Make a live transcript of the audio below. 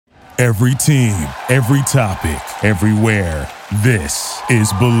Every team, every topic, everywhere. This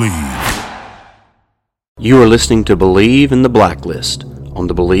is Believe. You are listening to Believe in the Blacklist on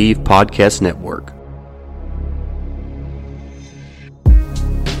the Believe Podcast Network.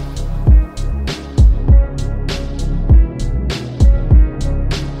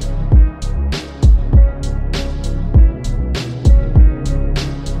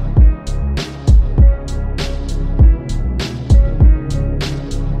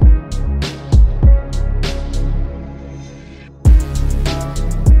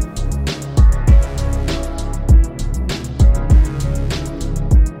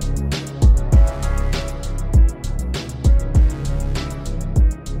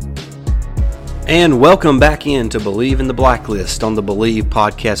 And welcome back in to Believe in the Blacklist on the Believe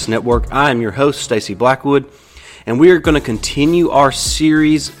Podcast Network. I am your host, Stacey Blackwood, and we are going to continue our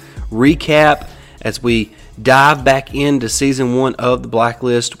series recap as we dive back into Season 1 of the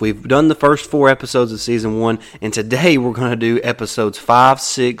Blacklist. We've done the first 4 episodes of Season 1, and today we're going to do episodes 5,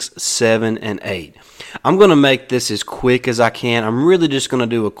 6, 7, and 8. I'm going to make this as quick as I can. I'm really just going to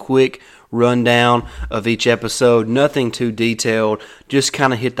do a quick rundown of each episode, nothing too detailed, just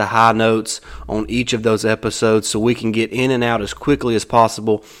kind of hit the high notes on each of those episodes so we can get in and out as quickly as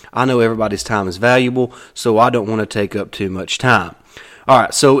possible. I know everybody's time is valuable, so I don't want to take up too much time.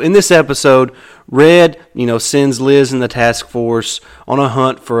 Alright, so in this episode, Red, sends Liz and the task force on a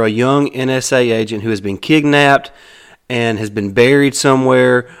hunt for a young NSA agent who has been kidnapped and has been buried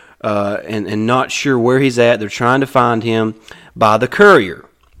somewhere and not sure where he's at. They're trying to find him by the courier.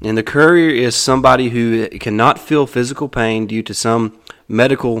 And the courier is somebody who cannot feel physical pain due to some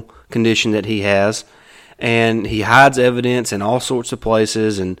medical condition that he has. And he hides evidence in all sorts of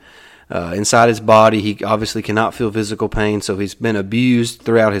places. And inside his body, he obviously cannot feel physical pain. So he's been abused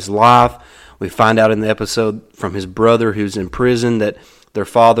throughout his life. We find out in the episode from his brother who's in prison that their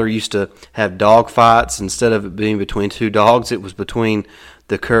father used to have dog fights. Instead of it being between 2 dogs, it was between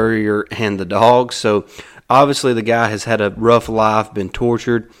the courier and the dog. So obviously, the guy has had a rough life, been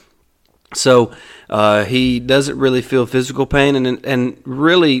tortured, so he doesn't really feel physical pain, and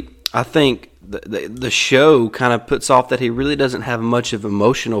really, I think the show kind of puts off that he really doesn't have much of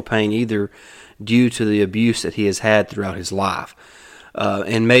emotional pain either due to the abuse that he has had throughout his life,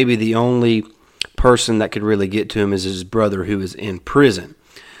 and maybe the only person that could really get to him is his brother who is in prison.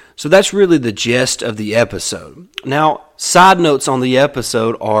 So that's really the gist of the episode. Now, side notes on the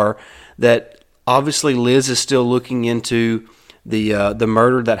episode are that obviously, Liz is still looking into the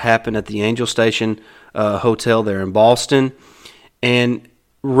murder that happened at the Angel Station hotel there in Boston, and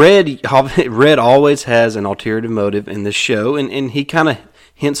Red always has an ulterior motive in this show, and he kind of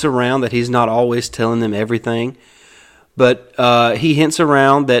hints around that he's not always telling them everything, but he hints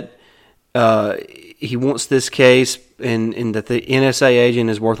around that he wants this case and that the NSA agent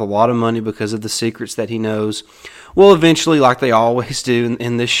is worth a lot of money because of the secrets that he knows. Well, eventually, like they always do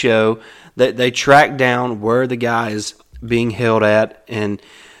in this show, they track down where the guy is being held at, and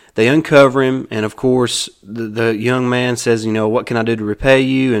they uncover him. And of course, the young man says, what can I do to repay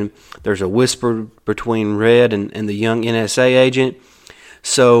you? And there's a whisper between Red and the young NSA agent.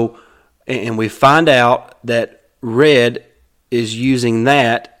 So, and we find out that Red is using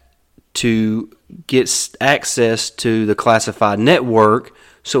that to get access to the classified network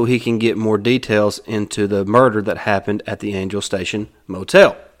so he can get more details into the murder that happened at the Angel Station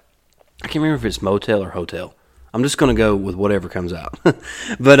motel. I can't remember if it's motel or hotel. I'm just going to go with whatever comes out.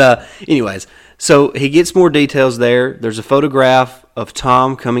 But anyways, so he gets more details there. There's a photograph of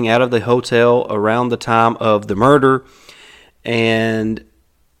Tom coming out of the hotel around the time of the murder. And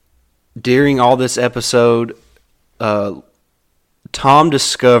during all this episode, Tom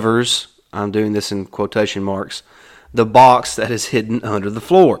discovers, I'm doing this in quotation marks, the box that is hidden under the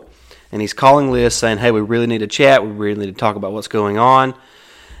floor. And he's calling Liz saying, hey, we really need to chat. We really need to talk about what's going on.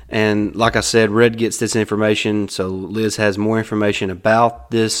 And like I said, Red gets this information, so Liz has more information about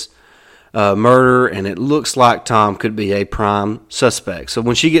this murder, and it looks like Tom could be a prime suspect. So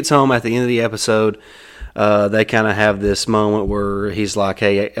when she gets home at the end of the episode, they kind of have this moment where she's like,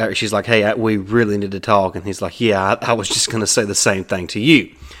 hey, we really need to talk. And he's like, yeah, I was just going to say the same thing to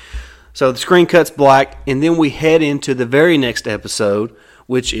you. So the screen cuts black, and then we head into the very next episode,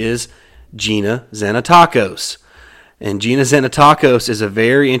 which is Gina Xanatakos. And Gina Xanatakos is a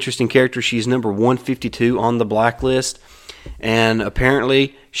very interesting character. She's number 152 on the Blacklist. And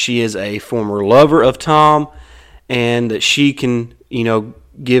apparently she is a former lover of Tom, and that she can,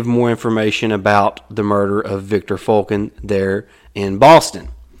 give more information about the murder of Victor Fulkin there in Boston.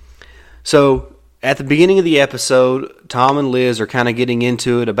 So at the beginning of the episode, Tom and Liz are kind of getting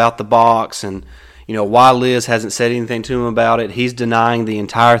into it about the box, and why Liz hasn't said anything to him about it. He's denying the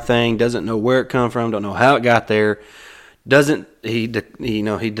entire thing, doesn't know where it come from, don't know how it got there. He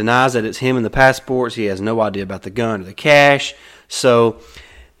denies that it's him and the passports. He has no idea about the gun or the cash. So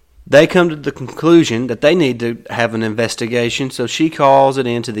they come to the conclusion that they need to have an investigation. So she calls it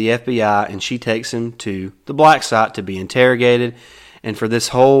into the FBI, and she takes him to the black site to be interrogated and for this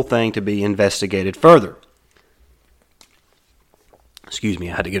whole thing to be investigated further. Excuse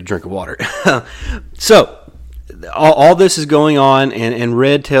me, I had to get a drink of water. So all this is going on, and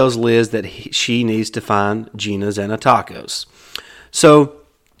Red tells Liz that she needs to find Gina Xanatakos. So,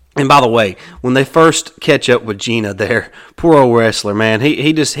 and by the way, when they first catch up with Gina there, poor old wrestler, man,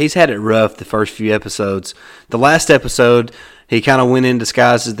 he's had it rough the first few episodes. The last episode, he kind of went in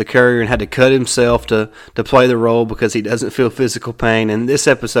disguised as the courier and had to cut himself to play the role because he doesn't feel physical pain. And this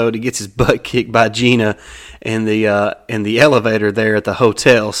episode, he gets his butt kicked by Gina in the elevator there at the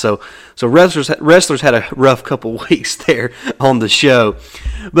hotel. So wrestlers had a rough couple weeks there on the show,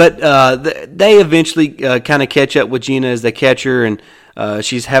 but they eventually kind of catch up with Gina as they catch her, and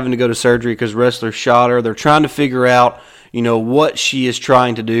she's having to go to surgery because wrestlers shot her. They're trying to figure out what she is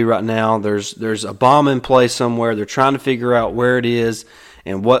trying to do right now. There's a bomb in place somewhere. They're trying to figure out where it is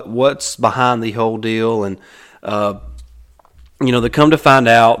and what's behind the whole deal. And they come to find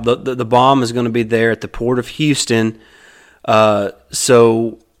out the bomb is going to be there at the port of Houston. And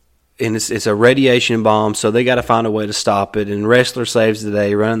it's a radiation bomb, so they got to find a way to stop it. And wrestler saves the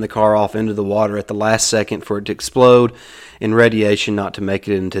day, running the car off into the water at the last second for it to explode in radiation, not to make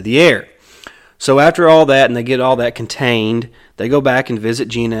it into the air. So after all that, and they get all that contained, they go back and visit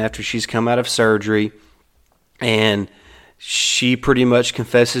Gina after she's come out of surgery, and she pretty much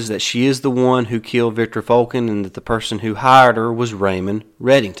confesses that she is the one who killed Victor Fulkin and that the person who hired her was Raymond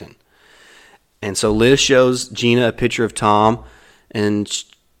Reddington. And so Liz shows Gina a picture of Tom, and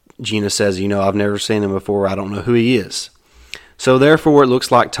Gina says, I've never seen him before. I don't know who he is. So therefore, it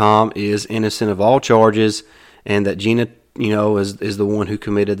looks like Tom is innocent of all charges, and that Gina is the one who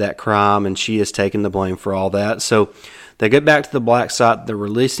committed that crime, and she has taken the blame for all that. So they get back to the black site. They're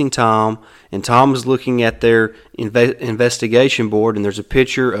releasing Tom, and Tom is looking at their investigation board, and there's a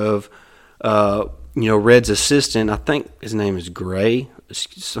picture of Red's assistant. I think his name is Gray.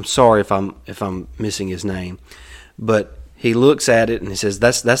 I'm sorry if I'm missing his name, but he looks at it and he says,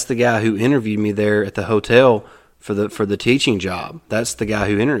 "That's the guy who interviewed me there at the hotel for the teaching job. That's the guy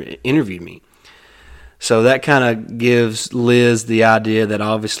who interviewed me." So that kind of gives Liz the idea that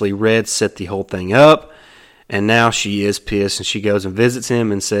obviously Red set the whole thing up, and now she is pissed, and she goes and visits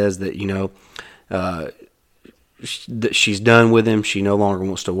him and says that that she's done with him. She no longer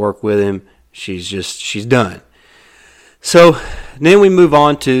wants to work with him. She's done. So then we move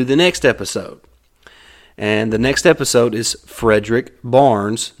on to the next episode. And the next episode is Frederick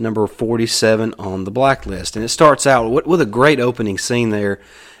Barnes, number 47 on the blacklist. And it starts out with a great opening scene there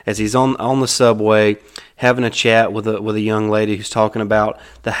as he's on the subway having a chat with a young lady who's talking about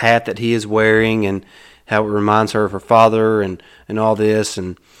the hat that he is wearing and how it reminds her of her father and all this.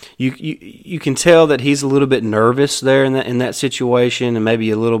 And you can tell that he's a little bit nervous there in that situation and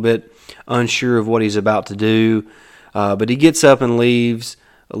maybe a little bit unsure of what he's about to do. But he gets up and leaves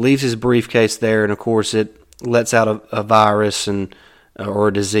his briefcase there, and of course it lets out a virus or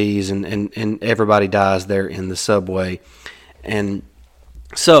a disease, and everybody dies there in the subway. And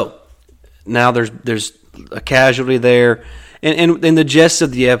so now there's a casualty there, and the gist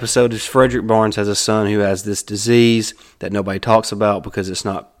of the episode is Frederick Barnes has a son who has this disease that nobody talks about because it's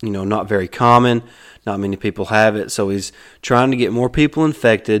not very common. Not many people have it, so he's trying to get more people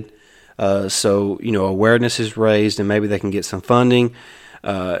infected. So awareness is raised, and maybe they can get some funding.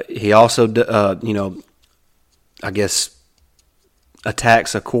 He also, I guess,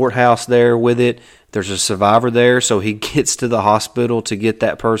 attacks a courthouse there with it. There's a survivor there, so he gets to the hospital to get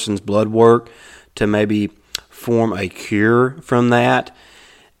that person's blood work to maybe form a cure from that.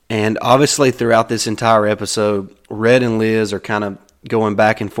 And obviously throughout this entire episode, Red and Liz are kind of going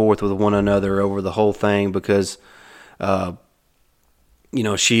back and forth with one another over the whole thing because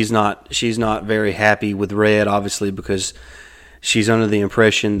she's not very happy with Red, obviously, because she's under the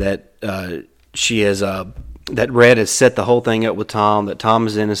impression that that Red has set the whole thing up with Tom, that Tom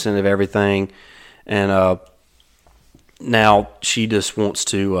is innocent of everything, and now she just wants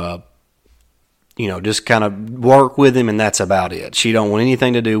to just kind of work with him, and that's about it. She don't want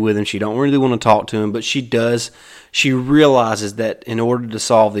anything to do with him. She don't really want to talk to him, but she realizes that in order to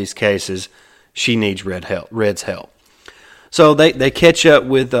solve these cases, she needs Red's help. So they catch up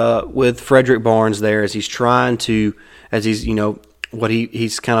with Frederick Barnes there as he's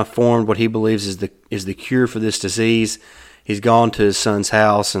he's kind of formed what he believes is the cure for this disease. He's gone to his son's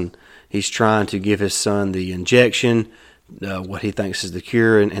house and He's trying to give his son the injection, what he thinks is the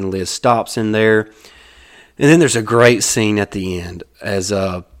cure, and Liz stops him there. And then there's a great scene at the end as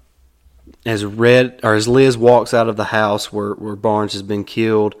Liz walks out of the house where Barnes has been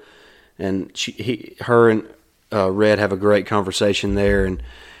killed, and her and Red have a great conversation there, and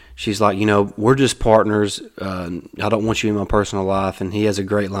she's like, we're just partners. I don't want you in my personal life. And he has a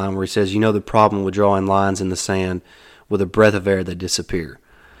great line where he says, the problem with drawing lines in the sand, with a breath of air they disappear.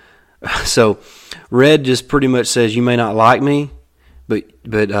 So Red just pretty much says, you may not like me,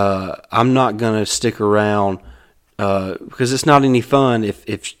 but I'm not going to stick around because it's not any fun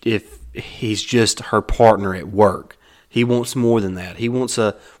if he's just her partner at work. He wants more than that. He wants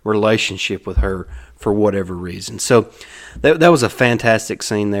a relationship with her for whatever reason. So that was a fantastic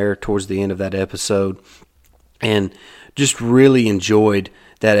scene there towards the end of that episode, and just really enjoyed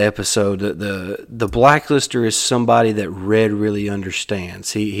that episode. The Blacklister is somebody that Red really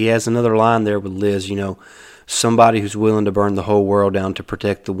understands. He has another line there with Liz, somebody who's willing to burn the whole world down to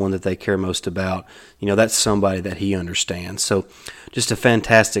protect the one that they care most about. That's somebody that he understands. So just a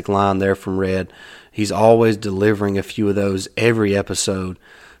fantastic line there from Red. He's always delivering a few of those every episode.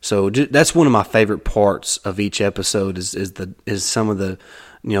 So that's one of my favorite parts of each episode is some of the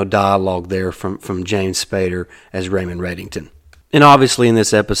dialogue there from James Spader as Raymond Reddington. And obviously in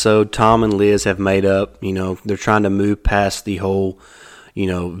this episode, Tom and Liz have made up. They're trying to move past the whole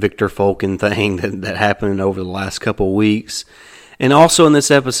Victor Fulkin thing that happened over the last couple of weeks. And also in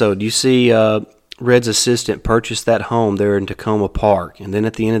this episode, you see Red's assistant purchase that home there in Tacoma Park. And then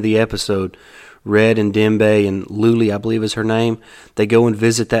at the end of the episode, Red and Dembe and Luli, I believe is her name, they go and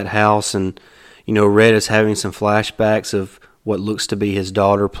visit that house, and Red is having some flashbacks of what looks to be his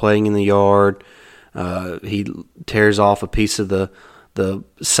daughter playing in the yard. He tears off a piece of the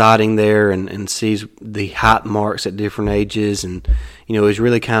siding there and sees the height marks at different ages, and he's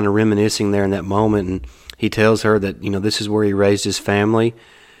really kind of reminiscing there in that moment. And he tells her that this is where he raised his family,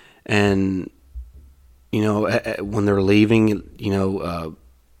 and when they're leaving,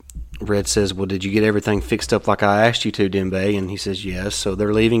 Red says, well, did you get everything fixed up like I asked you to, Dembe? And he says, yes. So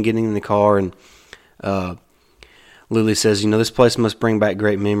they're leaving, getting in the car, and Lily says, this place must bring back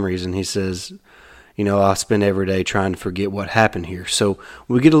great memories. And he says, I spend every day trying to forget what happened here. So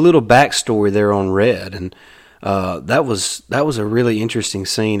we get a little backstory there on Red, and that was a really interesting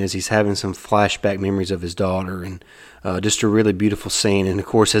scene as he's having some flashback memories of his daughter, and just a really beautiful scene. And of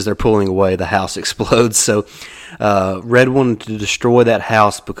course, as they're pulling away, the house explodes. So Red wanted to destroy that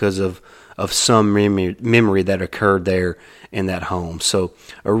house because of some memory that occurred there in that home. So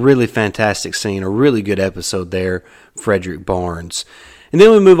a really fantastic scene, a really good episode there, Frederick Barnes. And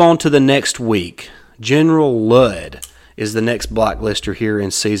then we move on to the next week. General Ludd is the next Blacklister here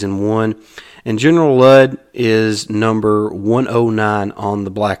in Season 1. And General Ludd is number 109 on the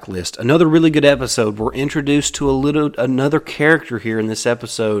Blacklist. Another really good episode. We're introduced to another character here in this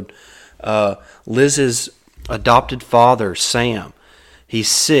episode. Liz's adopted father, Sam. He's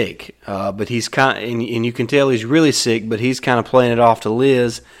sick, but he's and you can tell he's really sick, but he's kind of playing it off to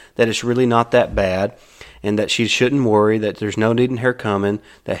Liz that it's really not that bad, and that she shouldn't worry, that there's no need in her coming,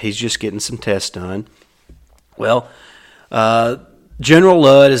 that he's just getting some tests done. Well, General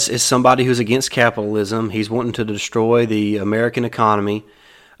Ludd is somebody who's against capitalism. He's wanting to destroy the American economy.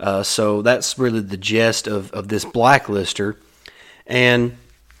 So that's really the gist of this Blacklister. And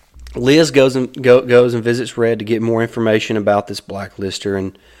Liz goes and visits Red to get more information about this Blacklister.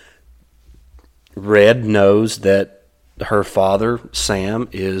 And Red knows that her father, Sam,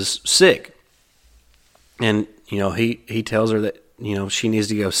 is sick. And, he tells her that, she needs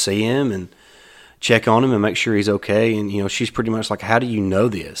to go see him and check on him and make sure he's okay. And, she's pretty much like, how do you know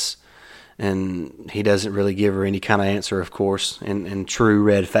this? And he doesn't really give her any kind of answer, of course, in true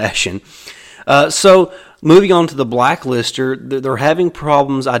Red fashion. So moving on to the Blacklister, they're having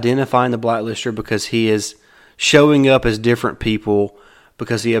problems identifying the Blacklister because he is showing up as different people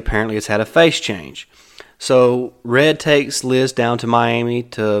because he apparently has had a face change. So Red takes Liz down to Miami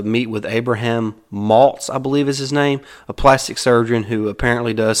to meet with Abraham Maltz, I believe is his name, a plastic surgeon who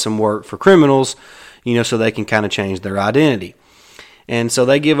apparently does some work for criminals, so they can kind of change their identity. And so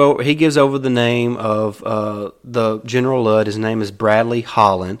he gives over the name of the General Ludd. His name is Bradley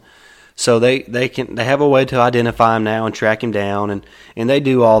Holland. So they have a way to identify him now and track him down, and they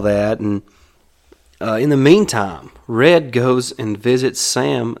do all that. And in the meantime, Red goes and visits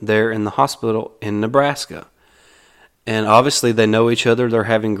Sam there in the hospital in Nebraska. And obviously they know each other. They're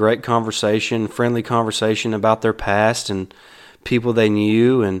having great conversation, friendly conversation about their past and people they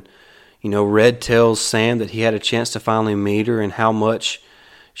knew. And, Red tells Sam that he had a chance to finally meet her and how much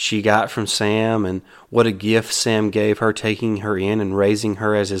she got from Sam, and what a gift Sam gave her, taking her in and raising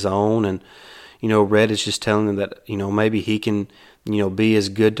her as his own. And, Red is just telling him that, maybe he can, be as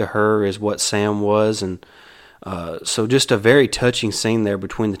good to her as what Sam was. And so just a very touching scene there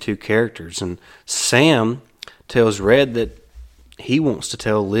between the two characters. And Sam tells Red that he wants to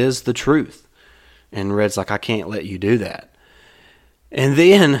tell Liz the truth. And Red's like, I can't let you do that. And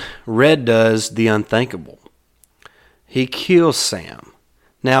then Red does the unthinkable. He kills Sam.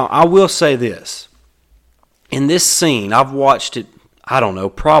 Now, I will say this. In this scene, I've watched it, I don't know,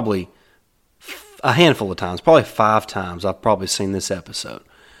 probably a handful of times, probably 5 times I've probably seen this episode.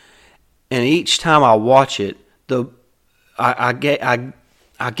 And each time I watch it, I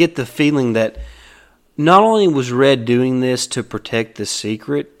get the feeling that not only was Red doing this to protect the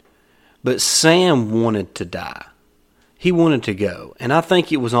secret, but Sam wanted to die. He wanted to go. And I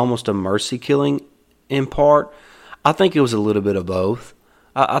think it was almost a mercy killing in part. I think it was a little bit of both.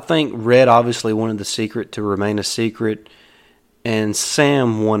 I think Red obviously wanted the secret to remain a secret, and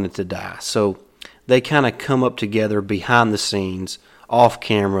Sam wanted to die. So they kind of come up together behind the scenes, off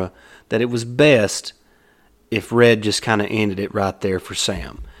camera, that it was best if Red just kind of ended it right there for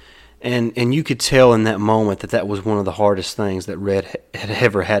Sam. And you could tell in that moment that was one of the hardest things that Red had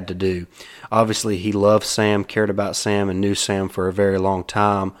ever had to do. Obviously, he loved Sam, cared about Sam, and knew Sam for a very long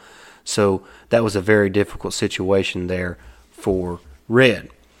time. So that was a very difficult situation there for Red.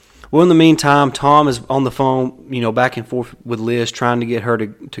 Well, in the meantime, Tom is on the phone, back and forth with Liz, trying to get her to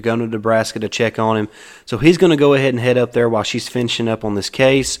go to Nebraska to check on him. So he's going to go ahead and head up there while she's finishing up on this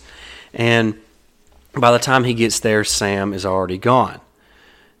case. And by the time he gets there, Sam is already gone.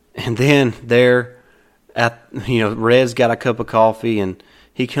 And then Red's got a cup of coffee, and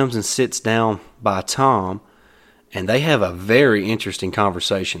he comes and sits down by Tom, and they have a very interesting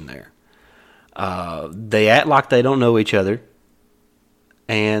conversation there. They act like they don't know each other,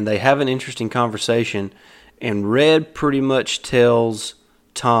 and they have an interesting conversation, and Red pretty much tells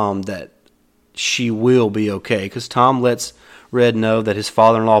Tom that she will be okay, because Tom lets Red know that his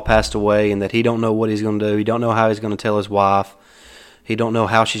father-in-law passed away and that he don't know what he's going to do. He don't know how he's going to tell his wife. He don't know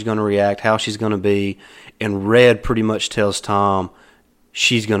how she's going to react, how she's going to be, and Red pretty much tells Tom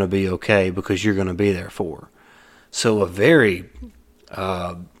she's going to be okay because you're going to be there for her. So a very,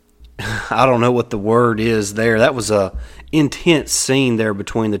 I don't know what the word is there. That was a intense scene there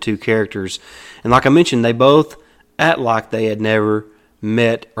between the two characters. And like I mentioned, they both act like they had never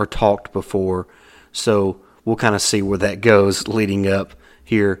met or talked before. So we'll kind of see where that goes leading up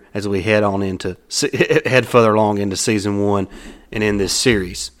here as we head further along into season 1 and in this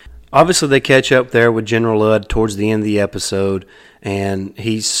series. Obviously, they catch up there with General Ludd towards the end of the episode, and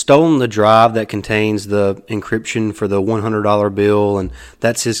he's stolen the drive that contains the encryption for the $100 bill, and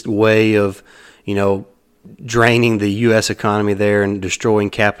that's his way of, draining the U.S. economy there and destroying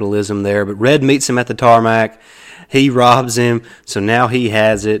capitalism there. But Red meets him at the tarmac. He robs him, so now he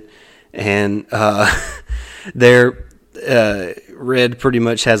has it, and Red pretty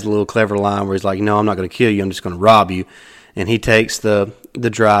much has a little clever line where he's like, no, I'm not going to kill you, I'm just going to rob you. And he takes the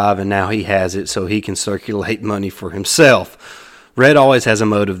drive, and now he has it so he can circulate money for himself. Red always has a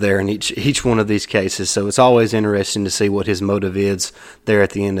motive there in each one of these cases, so it's always interesting to see what his motive is there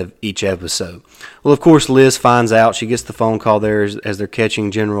at the end of each episode. Well, of course, Liz finds out. She gets the phone call there as they're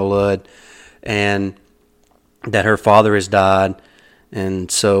catching General Ludd, and that her father has died. And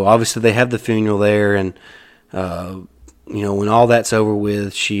so obviously they have the funeral there, and when all that's over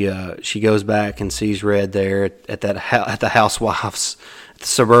with, she goes back and sees Red there at the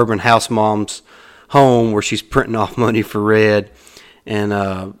suburban house mom's home where she's printing off money for Red,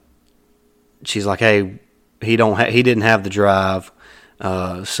 and she's like, "Hey, he didn't have the drive,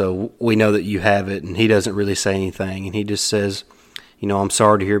 so we know that you have it." And he doesn't really say anything, and he just says, "I'm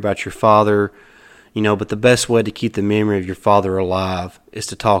sorry to hear about your father, but the best way to keep the memory of your father alive is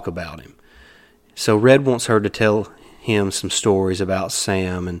to talk about him." So Red wants her to tell him some stories about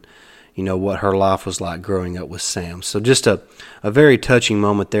Sam and what her life was like growing up with Sam. So just a very touching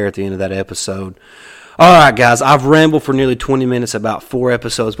moment there at the end of that episode. All right, guys, I've rambled for nearly 20 minutes about 4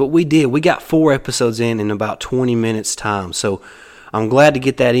 episodes, but we got 4 episodes in about 20 minutes time. So I'm glad to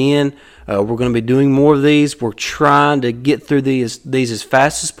get that in. We're going to be doing more of these. We're trying to get through these as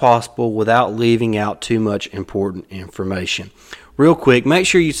fast as possible without leaving out too much important information. Real quick, make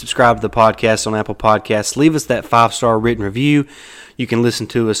sure you subscribe to the podcast on Apple Podcasts. Leave us that 5-star written review. You can listen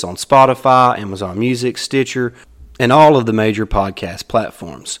to us on Spotify, Amazon Music, Stitcher, and all of the major podcast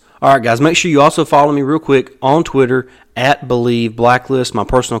platforms. All right, guys, make sure you also follow me real quick on Twitter at Believe Blacklist. My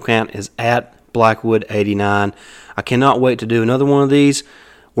personal account is at Blackwood89. I cannot wait to do another one of these.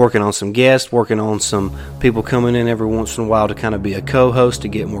 working on some guests, working on some people coming in every once in a while to kind of be a co-host to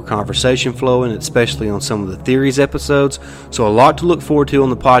get more conversation flowing, especially on some of the theories episodes. So a lot to look forward to on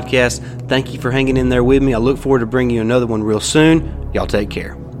the podcast. Thank you for hanging in there with me. I look forward to bringing you another one real soon. Y'all take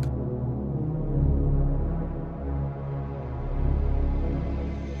care.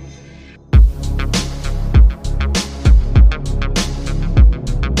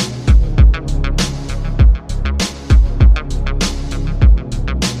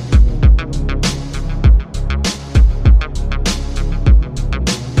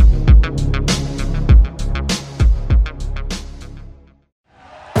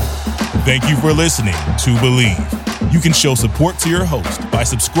 Thank you for listening to Believe. You can show support to your host by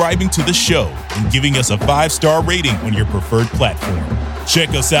subscribing to the show and giving us a 5-star rating on your preferred platform. Check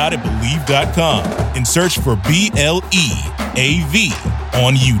us out at Believe.com and search for BLEAV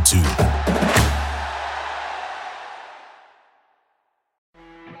on YouTube.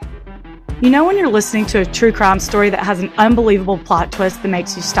 You know when you're listening to a true crime story that has an unbelievable plot twist that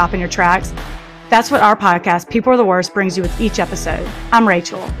makes you stop in your tracks? That's what our podcast, People Are the Worst, brings you with each episode. I'm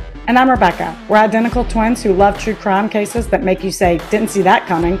Rachel. And I'm Rebecca. We're identical twins who love true crime cases that make you say, didn't see that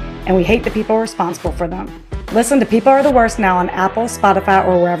coming, and we hate the people responsible for them. Listen to People Are the Worst now on Apple, Spotify,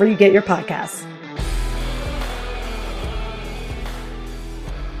 or wherever you get your podcasts.